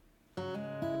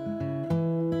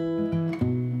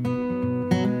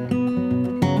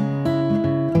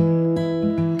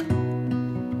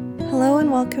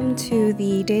welcome to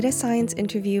the Data Science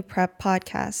Interview Prep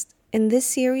Podcast. In this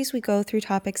series, we go through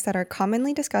topics that are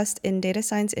commonly discussed in data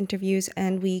science interviews,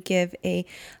 and we give a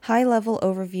high-level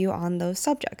overview on those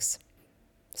subjects.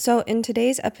 So in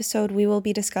today's episode, we will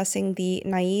be discussing the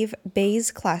Naïve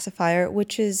Bayes classifier,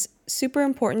 which is super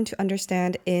important to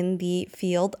understand in the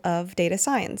field of data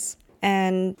science.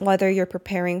 And whether you're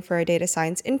preparing for a data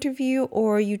science interview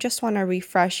or you just want to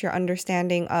refresh your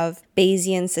understanding of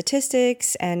Bayesian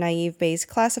statistics and naive Bayes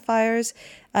classifiers,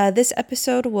 this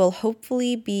episode will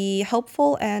hopefully be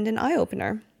helpful and an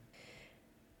eye-opener.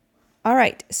 All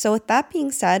right, so with that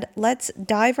being said, let's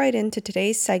dive right into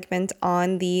today's segment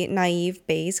on the naive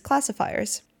Bayes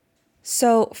classifiers.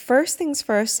 So first things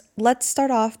first, let's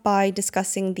start off by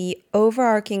discussing the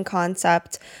overarching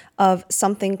concept of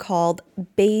something called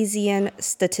Bayesian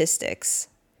statistics.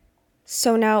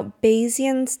 So now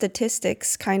Bayesian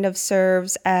statistics kind of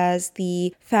serves as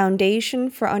the foundation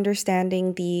for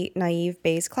understanding the naive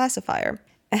Bayes classifier.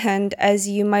 And as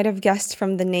you might have guessed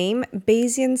from the name,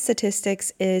 Bayesian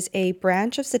statistics is a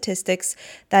branch of statistics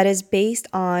that is based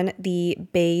on the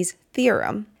Bayes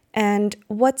theorem. And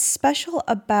what's special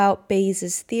about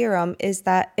Bayes' theorem is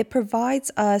that it provides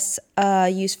us a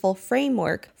useful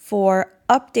framework for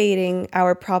updating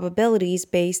our probabilities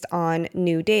based on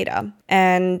new data.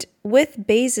 And with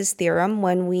Bayes' theorem,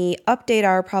 when we update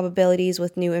our probabilities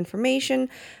with new information,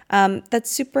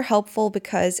 that's super helpful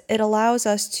because it allows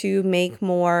us to make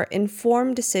more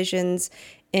informed decisions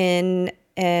in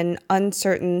an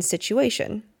uncertain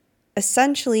situation.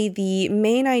 Essentially, the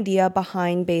main idea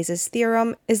behind Bayes'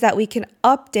 theorem is that we can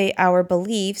update our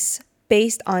beliefs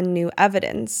based on new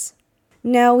evidence.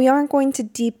 Now, we aren't going to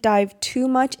deep dive too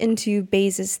much into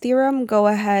Bayes' theorem. Go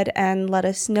ahead and let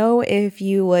us know if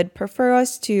you would prefer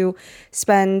us to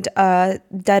spend a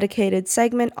dedicated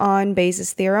segment on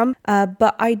Bayes' theorem.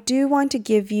 But I do want to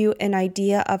give you an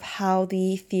idea of how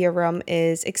the theorem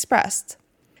is expressed.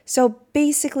 So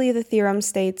basically, the theorem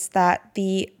states that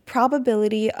the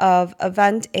probability of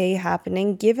event A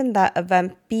happening, given that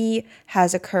event B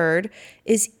has occurred,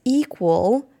 is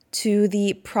equal to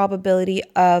the probability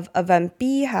of event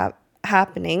B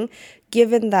happening,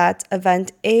 given that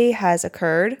event A has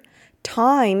occurred,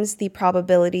 times the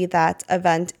probability that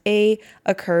event A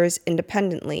occurs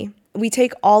independently. We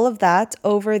take all of that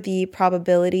over the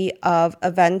probability of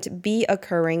event B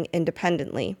occurring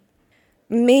independently.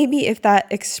 Maybe if that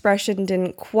expression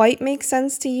didn't quite make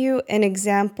sense to you, an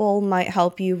example might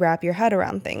help you wrap your head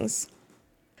around things.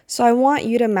 So I want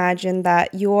you to imagine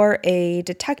that you're a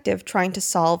detective trying to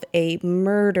solve a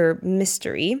murder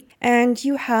mystery, and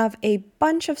you have a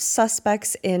bunch of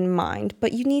suspects in mind,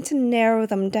 but you need to narrow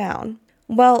them down.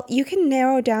 Well, you can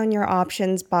narrow down your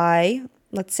options by,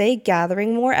 let's say,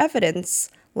 gathering more evidence.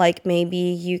 Like maybe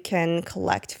you can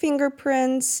collect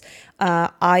fingerprints,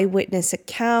 eyewitness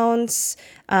accounts,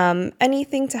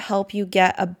 anything to help you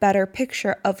get a better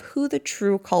picture of who the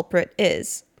true culprit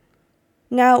is.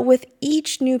 Now, with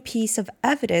each new piece of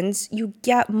evidence, you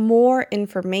get more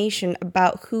information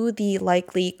about who the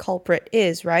likely culprit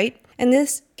is, right? In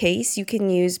this case, you can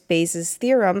use Bayes'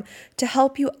 theorem to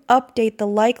help you update the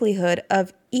likelihood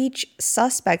of each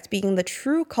suspect being the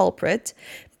true culprit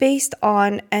based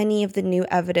on any of the new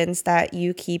evidence that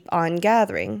you keep on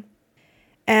gathering.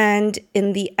 And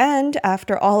in the end,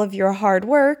 after all of your hard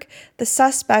work, the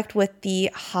suspect with the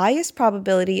highest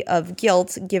probability of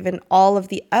guilt, given all of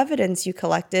the evidence you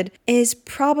collected, is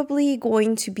probably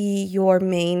going to be your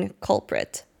main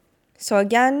culprit. So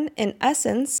again, in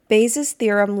essence, Bayes'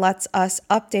 theorem lets us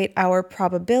update our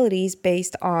probabilities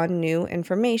based on new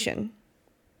information.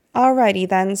 Alrighty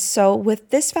then, so with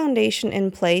this foundation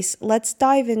in place, let's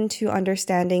dive into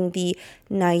understanding the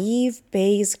naive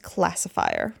Bayes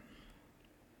classifier.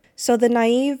 So the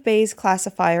naive Bayes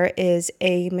classifier is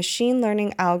a machine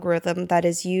learning algorithm that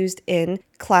is used in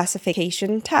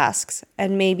classification tasks.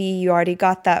 And maybe you already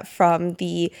got that from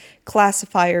the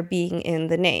classifier being in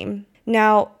the name.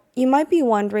 Now, you might be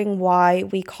wondering why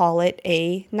we call it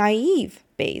a naive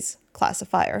Bayes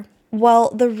classifier. Well,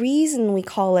 the reason we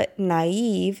call it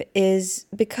naive is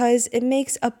because it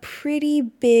makes a pretty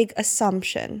big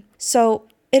assumption. So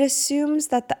it assumes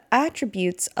that the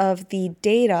attributes of the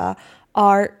data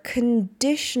are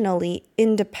conditionally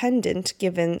independent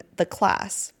given the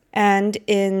class. And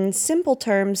in simple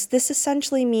terms, this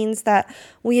essentially means that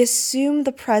we assume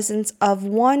the presence of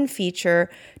one feature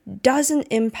doesn't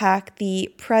impact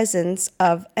the presence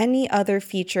of any other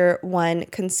feature when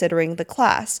considering the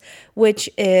class, which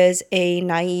is a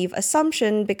naive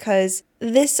assumption because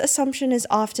this assumption is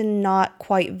often not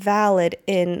quite valid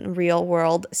in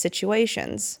real-world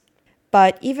situations.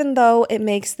 But even though it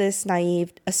makes this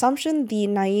naive assumption, the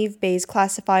naive Bayes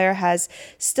classifier has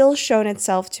still shown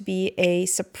itself to be a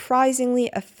surprisingly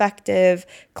effective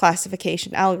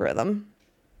classification algorithm.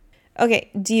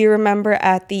 Okay, do you remember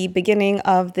at the beginning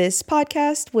of this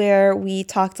podcast where we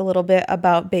talked a little bit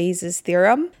about Bayes'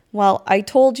 theorem? Well, I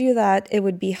told you that it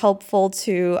would be helpful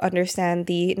to understand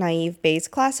the naive Bayes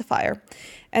classifier.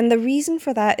 And the reason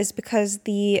for that is because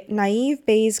the naive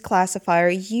Bayes classifier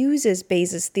uses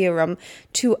Bayes' theorem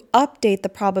to update the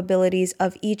probabilities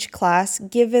of each class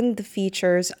given the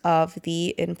features of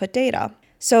the input data.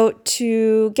 So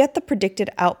to get the predicted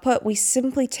output, we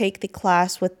simply take the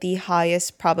class with the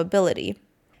highest probability.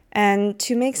 And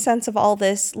to make sense of all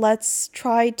this, let's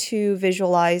try to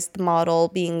visualize the model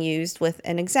being used with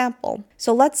an example.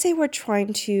 So let's say we're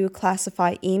trying to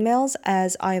classify emails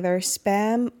as either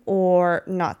spam or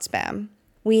not spam.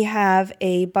 We have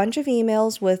a bunch of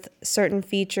emails with certain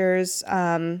features.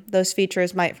 Those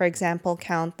features might, for example,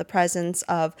 count the presence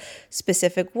of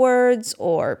specific words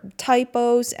or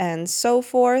typos and so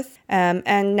forth.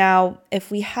 And now, if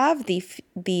we have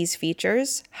these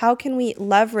features, how can we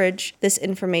leverage this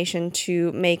information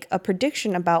to make a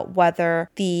prediction about whether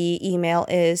the email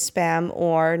is spam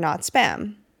or not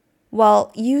spam?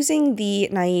 Well, using the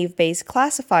naive Bayes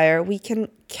classifier, we can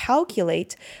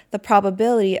calculate the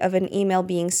probability of an email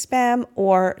being spam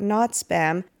or not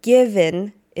spam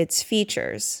given its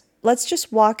features. Let's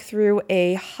just walk through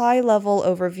a high-level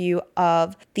overview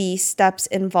of the steps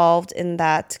involved in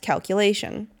that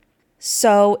calculation.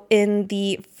 So in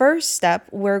the first step,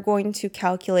 we're going to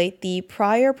calculate the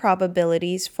prior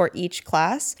probabilities for each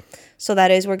class. So that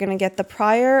is, we're going to get the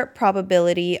prior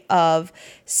probability of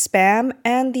spam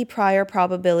and the prior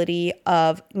probability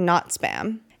of not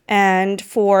spam. And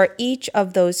for each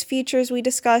of those features we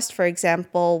discussed, for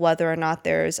example, whether or not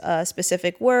there's a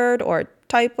specific word or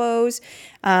typos,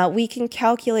 we can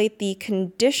calculate the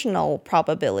conditional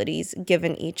probabilities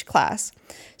given each class.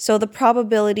 So the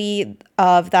probability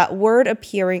of that word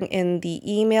appearing in the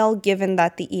email given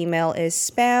that the email is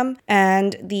spam,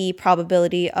 and the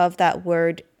probability of that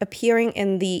word appearing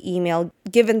in the email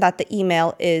given that the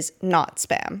email is not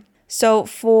spam. So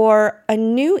for a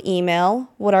new email,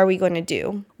 what are we going to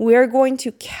do? We're going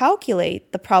to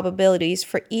calculate the probabilities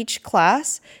for each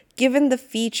class given the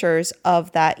features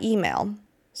of that email.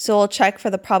 So we'll check for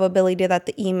the probability that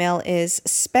the email is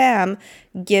spam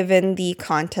given the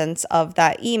contents of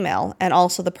that email, and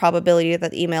also the probability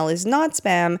that the email is not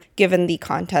spam given the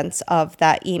contents of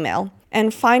that email.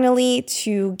 And finally,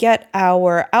 to get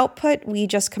our output, we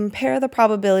just compare the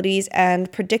probabilities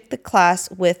and predict the class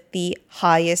with the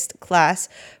highest class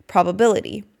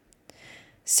probability.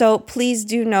 So please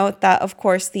do note that, of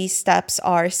course, these steps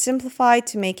are simplified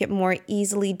to make it more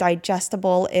easily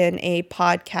digestible in a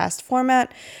podcast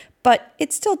format, but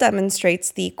it still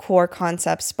demonstrates the core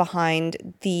concepts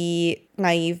behind the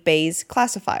naive Bayes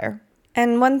classifier.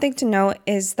 And one thing to note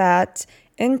is that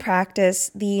in practice,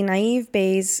 the naive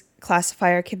Bayes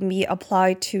classifier can be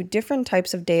applied to different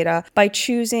types of data by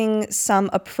choosing some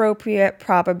appropriate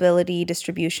probability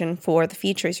distribution for the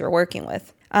features you're working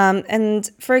with.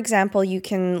 And for example, you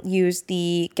can use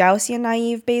the Gaussian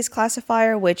naive Bayes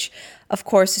classifier, which of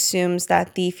course assumes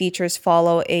that the features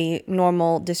follow a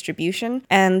normal distribution.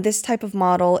 And this type of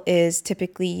model is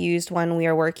typically used when we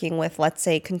are working with, let's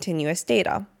say, continuous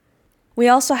data. We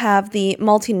also have the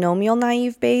multinomial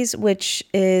naive Bayes, which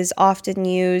is often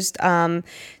used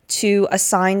to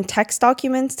assign text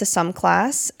documents to some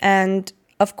class. And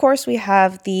of course, we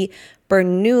have the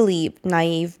Bernoulli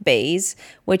naive Bayes,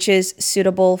 which is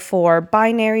suitable for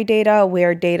binary data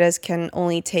where data can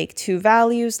only take two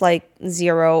values, like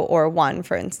 0 or 1,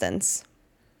 for instance.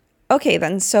 Okay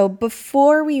then, so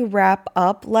before we wrap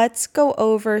up, let's go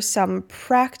over some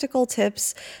practical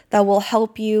tips that will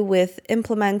help you with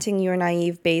implementing your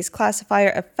naive Bayes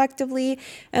classifier effectively,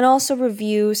 and also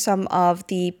review some of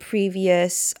the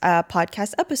previous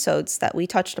podcast episodes that we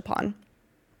touched upon.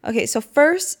 Okay, so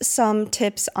first, some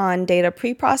tips on data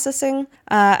preprocessing.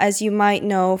 As you might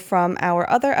know from our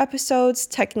other episodes,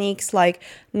 techniques like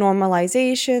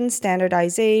normalization,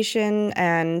 standardization,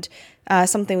 and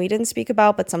something we didn't speak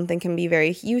about, but something can be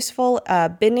very useful,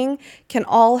 binning, can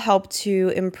all help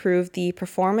to improve the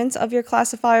performance of your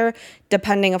classifier,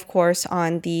 depending, of course,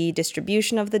 on the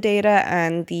distribution of the data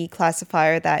and the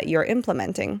classifier that you're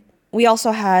implementing. We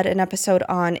also had an episode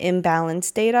on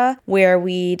imbalanced data where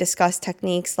we discussed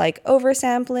techniques like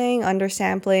oversampling,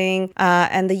 undersampling,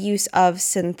 and the use of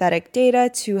synthetic data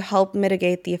to help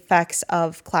mitigate the effects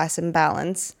of class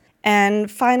imbalance. And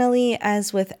finally,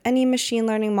 as with any machine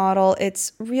learning model,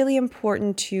 it's really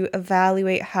important to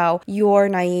evaluate how your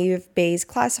naive Bayes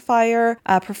classifier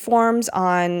performs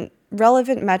on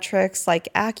relevant metrics like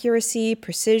accuracy,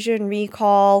 precision,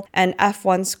 recall, and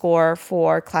F1 score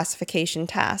for classification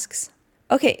tasks.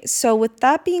 Okay, so with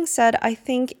that being said, I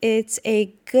think it's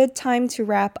a good time to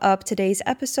wrap up today's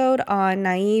episode on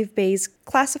naive Bayes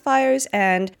classifiers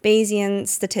and Bayesian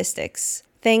statistics.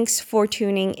 Thanks for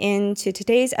tuning in to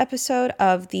today's episode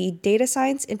of the Data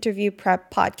Science Interview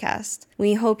Prep Podcast.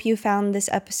 We hope you found this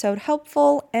episode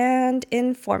helpful and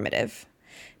informative.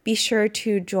 Be sure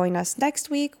to join us next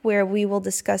week where we will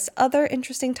discuss other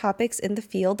interesting topics in the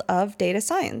field of data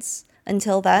science.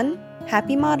 Until then,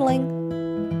 happy modeling!